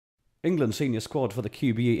England's senior squad for the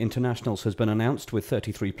QBE Internationals has been announced, with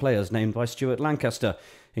 33 players named by Stuart Lancaster,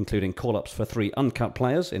 including call-ups for 3 uncapped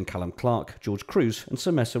players in Callum Clark, George Cruz and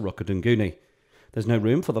Semesa Rokodunguni. There's no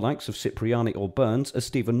room for the likes of Cipriani or Burns, as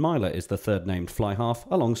Stephen Myler is the third named fly-half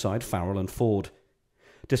alongside Farrell and Ford.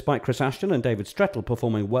 Despite Chris Ashton and David Strettle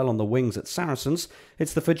performing well on the wings at Saracens,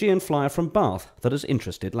 it's the Fijian flyer from Bath that has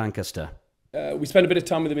interested Lancaster. We spent a bit of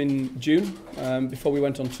time with him in June before we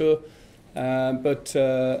went on tour. But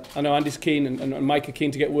I know Andy's keen and Mike are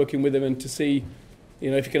keen to get working with him and to see,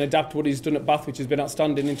 if he can adapt what he's done at Bath, which has been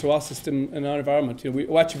outstanding, into our system and our environment.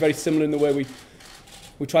 We're actually very similar in the way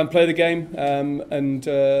we try and play the game.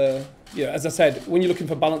 As I said, when you're looking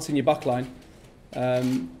for balance in your back line,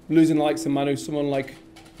 losing the likes of Manu, someone like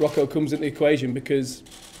Rocco comes into the equation because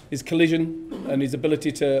his collision and his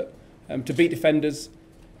ability to beat defenders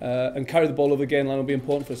and carry the ball over the gain line will be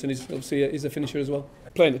important for us, and he's a finisher as well.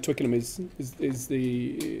 Playing at Twickenham is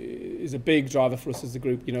a big driver for us as a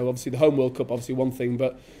group. Obviously the home World Cup, obviously one thing,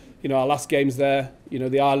 but our last games there,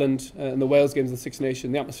 the Ireland and the Wales games in the Six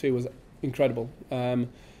Nations, the atmosphere was incredible. And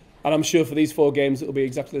I'm sure for these 4 games it'll be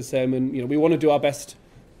exactly the same. And we want to do our best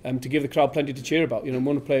to give the crowd plenty to cheer about. We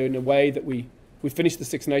want to play in a way that we finish the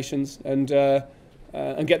Six Nations and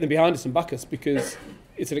get them behind us and back us, because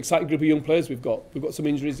it's an exciting group of young players we've got. We've got some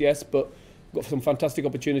injuries, yes, but we've got some fantastic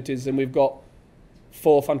opportunities, and we've got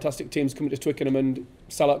 4 fantastic teams coming to Twickenham and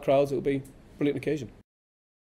sell-out crowds. It'll be a brilliant occasion.